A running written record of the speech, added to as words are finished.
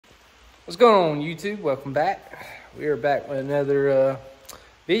What's going on, YouTube? Welcome back. We are back with another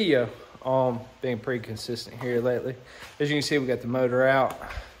video. Being pretty consistent here lately. As you can see, we got the motor out.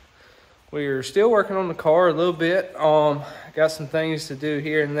 We're still working on the car a little bit. Got some things to do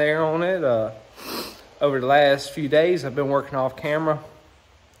here and there on it. Over the last few days, I've been working off camera,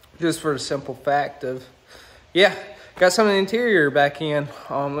 just for the simple fact of, got some of the interior back in.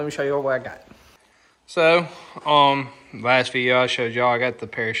 Let me show you what I got. So, last video I showed y'all, I got the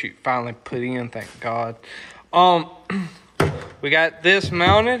parachute finally put in, thank God. We got this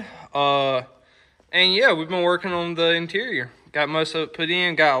mounted, and yeah, we've been working on the interior. Got most of it put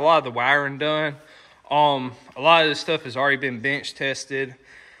in, got a lot of the wiring done. A lot of this stuff has already been bench tested.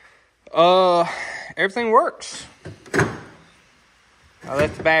 Everything works. I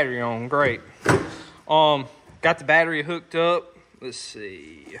left the battery on, great. Got the battery hooked up, let's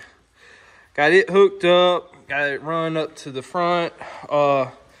see. Got it hooked up, got it run up to the front.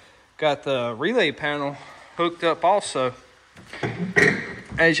 Got the relay panel hooked up also.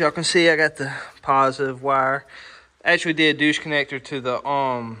 As y'all can see, I got the positive wire. Actually did a douche connector to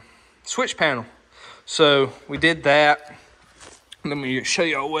the switch panel. So we did that. Let me show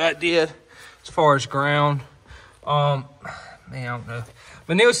y'all what I did as far as ground. Man, I don't know.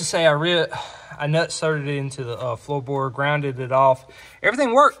 But needless to say, I nut started it into the floorboard, grounded it off.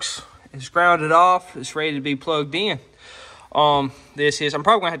 Everything works. It's grounded off. It's ready to be plugged in. I'm probably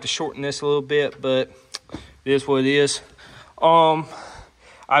gonna have to shorten this a little bit, but it is what it is.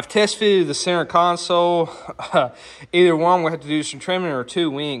 I've test fitted the center console. Either one, we'll have to do some trimming, or two,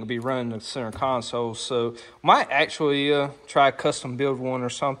 we ain't gonna be running the center console. So might actually try a custom build one or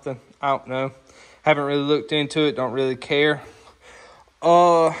something. I don't know. Haven't really looked into it. Don't really care.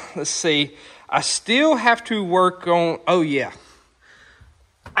 Let's see. I still have to work on. Oh yeah.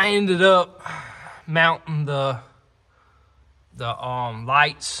 I ended up mounting the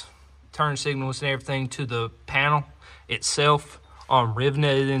lights, turn signals, and everything to the panel itself. Riveting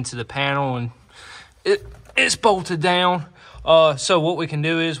it into the panel, and it's bolted down. So what we can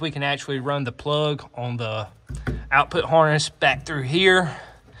do is we can actually run the plug on the output harness back through here,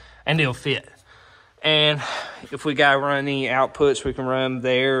 and it'll fit. And if we gotta run any outputs, we can run them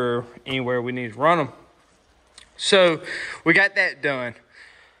there or anywhere we need to run them. So we got that done.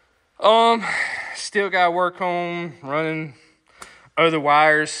 Still gotta work on running other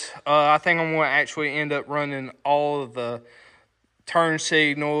wires. I think I'm gonna actually end up running all of the turn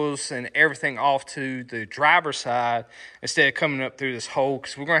signals and everything off to the driver's side instead of coming up through this hole,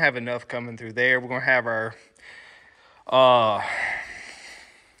 because we're gonna have enough coming through there. We're gonna have our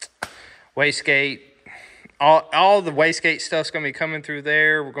wastegate. All the wastegate stuff's gonna be coming through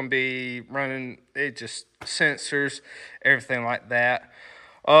there. We're gonna be running just sensors, everything like that.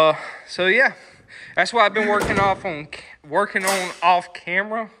 So yeah, that's what I've been working on off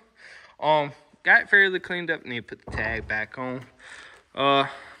camera. Got it fairly cleaned up. Need to put the tag back on.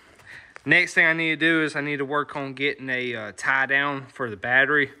 Next thing I need to do is I need to work on getting a tie down for the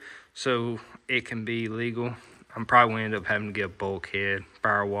battery so it can be legal. I'm probably gonna end up having to get a bulkhead,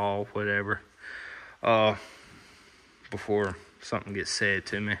 firewall, whatever, before something gets said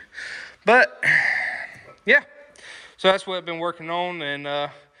to me. But yeah, so that's what I've been working on,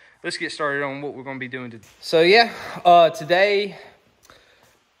 and let's get started on what we're gonna be doing today. So yeah, today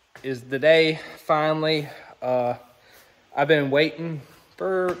is the day, finally. I've been waiting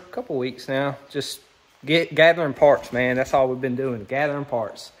for a couple weeks now, just gathering parts, man. That's all we've been doing, gathering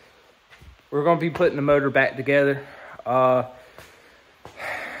parts. We're gonna be putting the motor back together. Let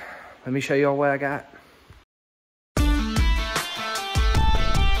me show y'all what I got.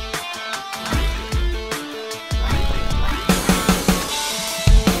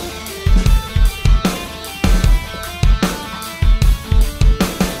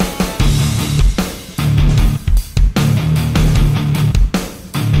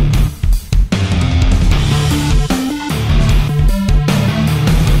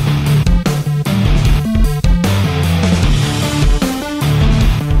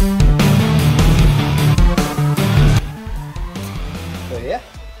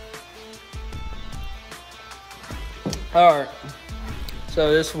 Alright,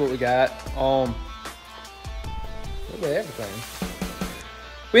 so this is what we got. Look at everything.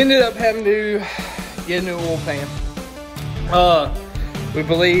 We ended up having to get a new oil pan. We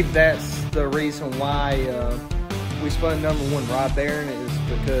believe that's the reason why we spun number one rod bearing, is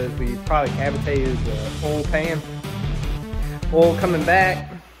because we probably cavitated the oil pan. Oil coming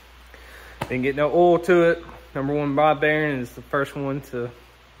back, didn't get no oil to it. Number one rod bearing is the first one to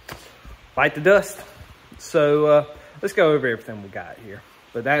bite the dust. So let's go over everything we got here.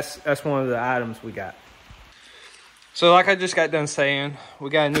 But that's one of the items we got. So like I just got done saying, we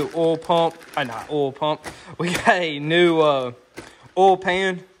got a new oil pump. Not oil pump. We got a new oil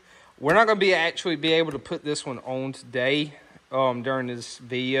pan. We're not going to actually be able to put this one on today during this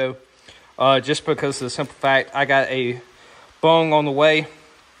video. Just because of the simple fact I got a bung on the way.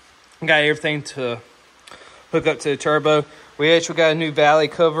 Got everything to hook up to the turbo. We actually got a new valley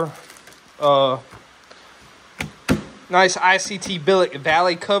cover. Nice ICT billet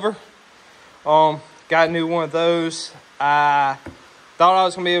valley cover. Got a new one of those. I thought I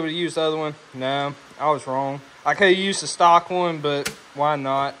was going to be able to use the other one. No, I was wrong. I could have used the stock one, but why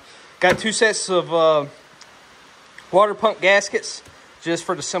not? Got 2 sets of water pump gaskets, just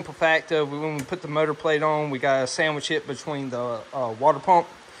for the simple fact of when we put the motor plate on, we got to sandwich it between the water pump.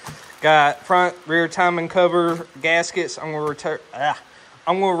 Got front, rear timing cover gaskets. I'm going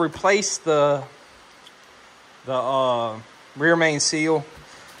to replace the rear main seal.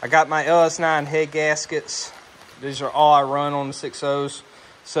 I got my LS9 head gaskets. These are all I run on the 6.0s.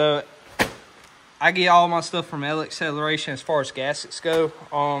 So I get all my stuff from L Acceleration as far as gaskets go.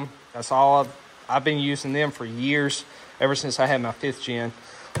 That's all I've been using them for years, ever since I had my 5th gen.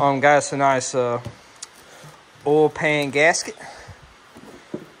 Got us a nice oil pan gasket.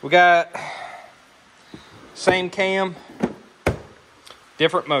 We got same cam,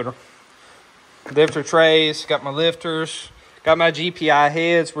 different motor. Lifter trays, got my lifters, got my GPI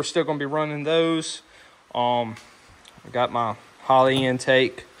heads. We're still going to be running those. I got my Holley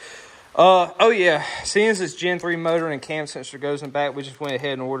intake. Oh yeah, seeing as it's Gen 3 motor and cam sensor goes in the back, we just went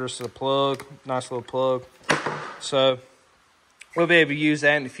ahead and ordered us a plug, nice little plug. So we'll be able to use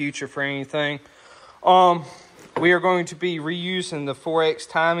that in the future for anything. We are going to be reusing the 4X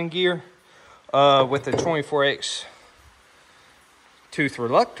timing gear with the 24X tooth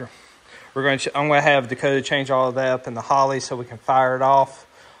reluctor. I'm going to have Dakota change all of that up in the Holley so we can fire it off.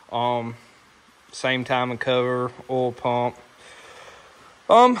 Same timing cover, oil pump.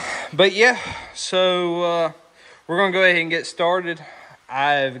 But yeah, so we're going to go ahead and get started.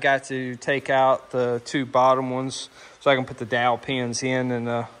 I've got to take out the 2 bottom ones so I can put the dowel pins in,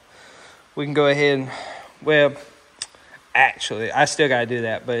 and we can go ahead and, well, actually, I still got to do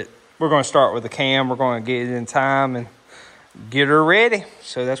that, but we're going to start with the cam. We're going to get it in time and get her ready.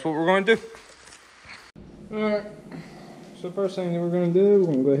 So that's what we're going to do. All right. So the first thing that we're going to do,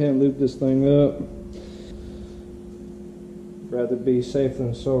 we're going to go ahead and loop this thing up. Rather be safe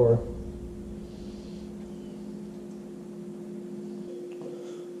than sorry.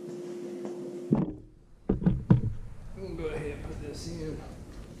 I'm going to go ahead and put this in.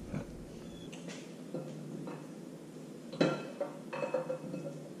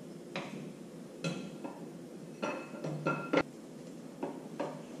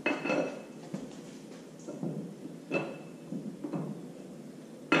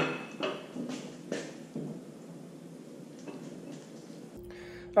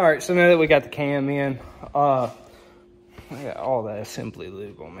 All right, so now that we got the cam in, I got all that assembly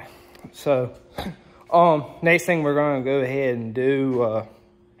lube on me. So, next thing we're gonna go ahead and do,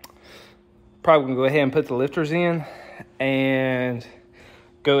 probably gonna go ahead and put the lifters in and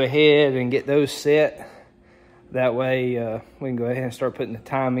go ahead and get those set. That way, we can go ahead and start putting the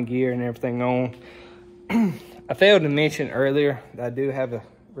timing gear and everything on. I failed to mention earlier that I do have a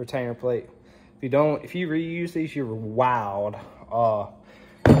retainer plate. If you reuse these, you're wild.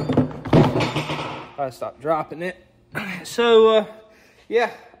 I stopped dropping it. So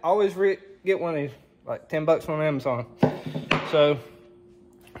yeah, always get one of these, like 10 bucks on Amazon. So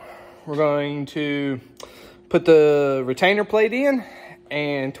we're going to put the retainer plate in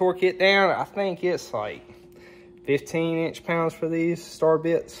and torque it down. I think it's like 15 inch-pounds for these star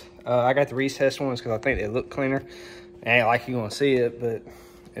bits. I got the recessed ones because I think they look cleaner. Ain't like you're gonna see it, but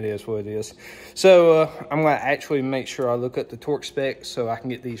it is what it is. So I'm gonna actually make sure I look up the torque specs so I can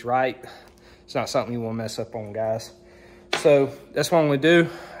get these right. It's not something you want to mess up on, guys. So that's what I'm gonna do,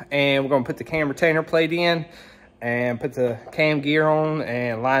 and we're gonna put the cam retainer plate in and put the cam gear on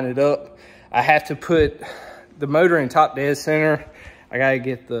and line it up. I have to put the motor in top dead center. I gotta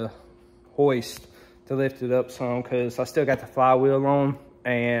get the hoist to lift it up some because I still got the flywheel on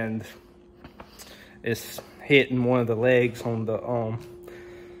and it's hitting one of the legs on the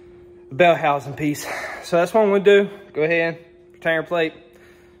bell housing piece. So that's what I'm gonna do. Go ahead, retainer plate,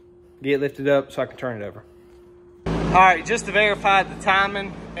 get it lifted up so I can turn it over. All right, just to verify the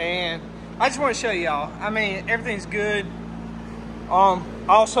timing, and I just want to show y'all. I mean, everything's good.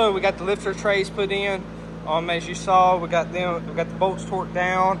 Also, we got the lifter trays put in. As you saw, we got them. We got the bolts torqued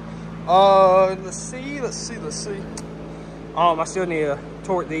down. Let's see. I still need to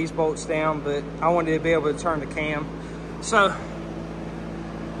torque these bolts down, but I wanted to be able to turn the cam. So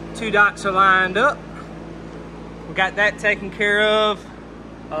 2 dots are lined up. we got that taken care of.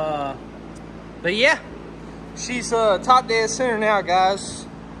 But yeah, she's top dead center now, guys.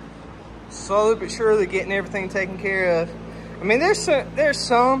 Slowly but surely getting everything taken care of. I mean, there's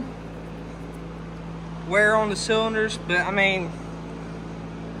some wear on the cylinders, but I mean,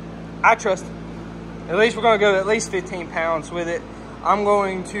 I trust it. At least we're gonna go at least 15 pounds with it. I'm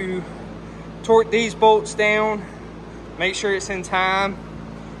going to torque these bolts down, make sure it's in time,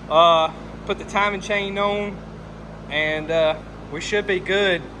 put the timing chain on, and we should be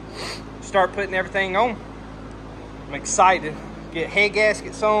good. Start putting everything on. I'm excited. Get head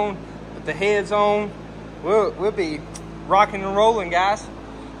gaskets on, put the heads on. We'll be rocking and rolling, guys.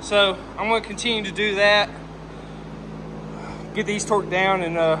 So I'm going to continue to do that. Get these torqued down,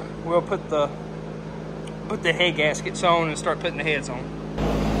 and we'll put the head gaskets on and start putting the heads on.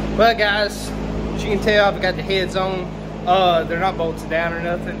 Well, guys, as you can tell, I've got the heads on. They're not bolted down or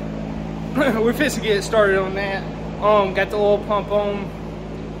nothing. We're fixing to get started on that. Got the oil pump on.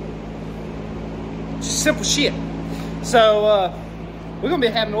 Just simple shit. So we're gonna be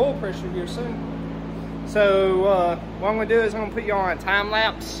having oil pressure here soon. So what I'm gonna do is I'm gonna put you on a time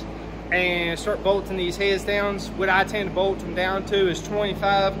lapse and start bolting these heads down. What I tend to bolt them down to is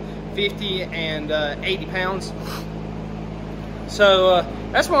 25, 50, and 80 pounds. So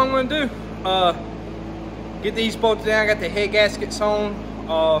that's what I'm gonna do. Get these bolted down. I got the head gaskets on.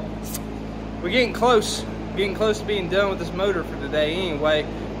 We're getting close to being done with this motor for today anyway.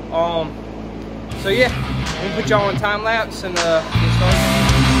 So yeah, I'm gonna put y'all on time lapse and get started.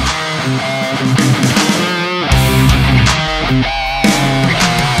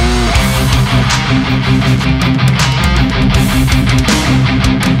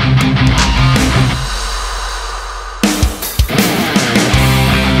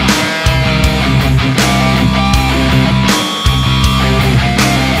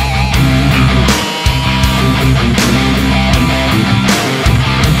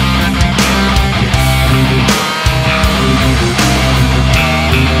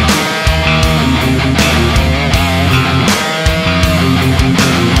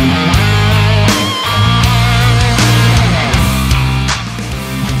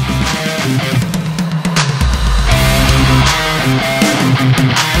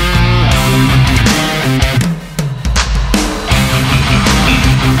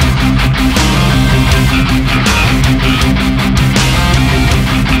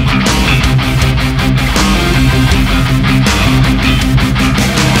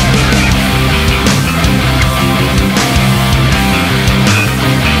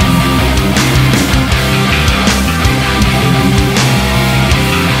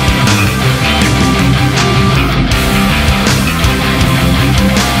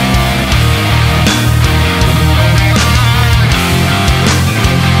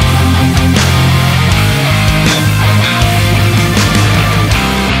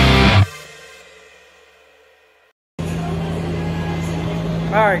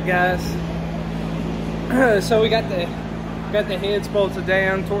 Alright, guys, so we got the heads bolted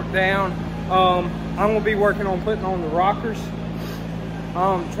down, torqued down. I'm gonna be working on putting on the rockers.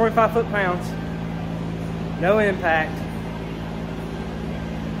 25 foot-pounds, no impact.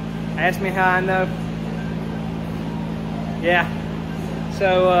 Ask me how I know. Yeah,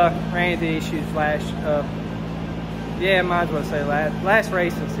 so ran into issues yeah, might as well say last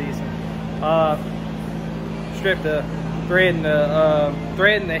racing season. Stripped the thread in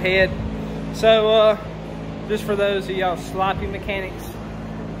the head. So just for those of y'all sloppy mechanics,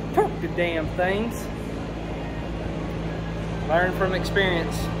 torque the damn things. Learn from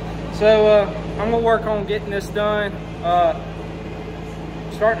experience. So I'm gonna work on getting this done.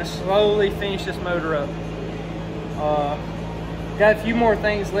 Starting to slowly finish this motor up. Got a few more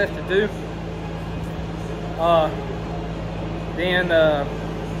things left to do. Then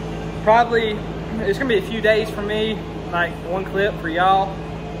probably it's gonna be a few days for me, like one clip for y'all.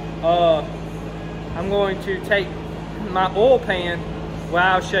 I'm going to take my oil pan.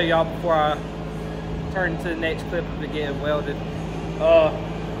 Well, I'll show y'all before I turn to the next clip of it getting welded.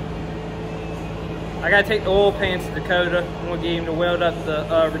 I gotta take the oil pan to Dakota. I'm gonna get him to weld up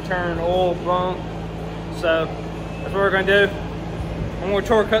the return oil bump. So that's what we're gonna do. I'm gonna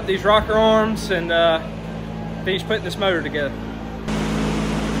torque up these rocker arms and finish putting this motor together.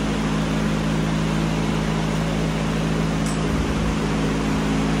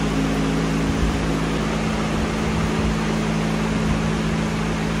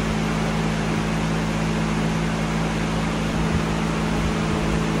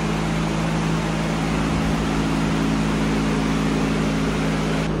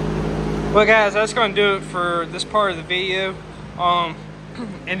 Well, guys, that's going to do it for this part of the video.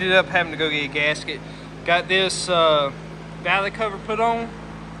 Ended up having to go get a gasket. Got this valley cover put on,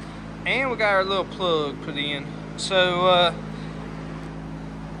 and we got our little plug put in. So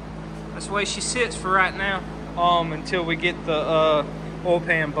that's the way she sits for right now, until we get the oil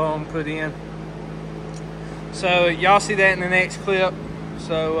pan bum put in. So y'all see that in the next clip.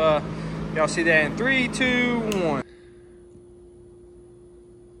 So y'all see that in 3, 2, 1.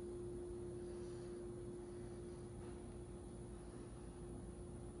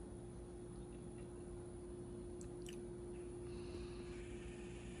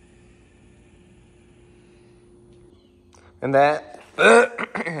 And that,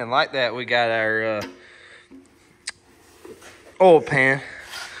 and like that, we got our oil pan.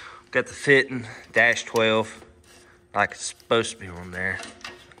 Got the fitting, dash 12, like it's supposed to be on there.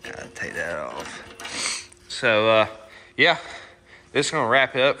 Gotta take that off. So, yeah, this is gonna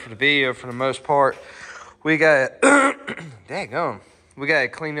wrap it up for the video for the most part. We got, daggone, we gotta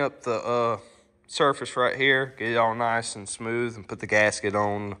clean up the surface right here, get it all nice and smooth, and put the gasket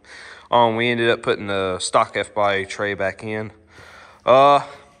on. We ended up putting the stock F-body tray back in. I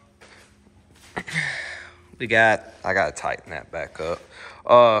gotta tighten that back up.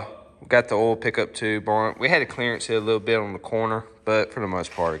 We got the oil pickup tube on it. We had to clearance it a little bit on the corner, but for the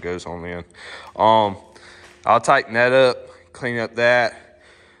most part it goes on in. I'll tighten that up, clean up that.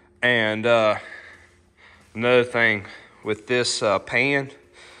 And another thing with this pan,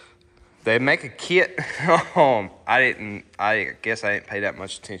 they make a kit. I guess I didn't pay that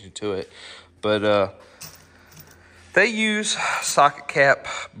much attention to it, but they use socket cap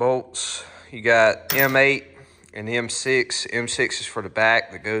bolts. You got M8 and M6. M6 is for the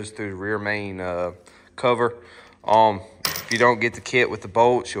back that goes through the rear main cover. If you don't get the kit with the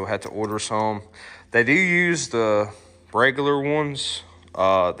bolts, you'll have to order some. They do use the regular ones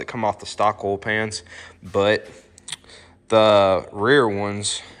that come off the stock oil pans, but the rear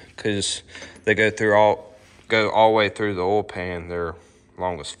ones, because they go all the way through the oil pan, they're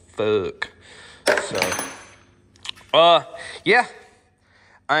long as fuck. So yeah,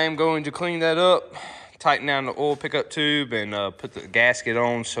 I am going to clean that up, tighten down the oil pickup tube, and put the gasket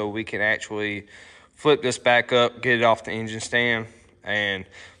on so we can actually flip this back up, get it off the engine stand, and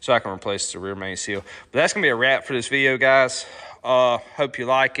so I can replace the rear main seal. But that's gonna be a wrap for this video, guys. Hope you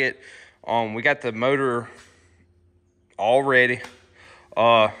like it. We got the motor all ready.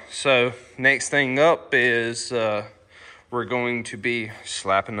 So next thing up is we're going to be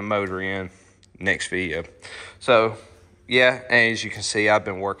slapping the motor in next video. So yeah, and as you can see, I've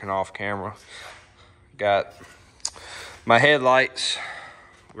been working off camera. Got my headlights,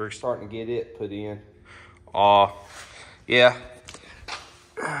 we're starting to get it put in. Yeah,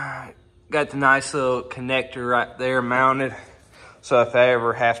 got the nice little connector right there mounted, so if I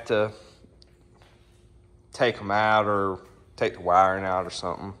ever have to take them out or take the wiring out or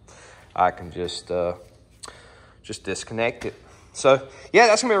something, I can just disconnect it. So yeah,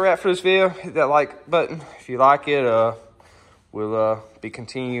 that's gonna be a wrap for this video. Hit that like button if you like it. We'll be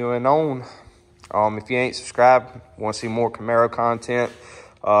continuing on. If you ain't subscribed, want to see more Camaro content,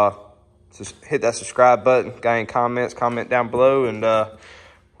 just hit that subscribe button. Got any comments, comment down below, and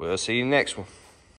we'll see you next one.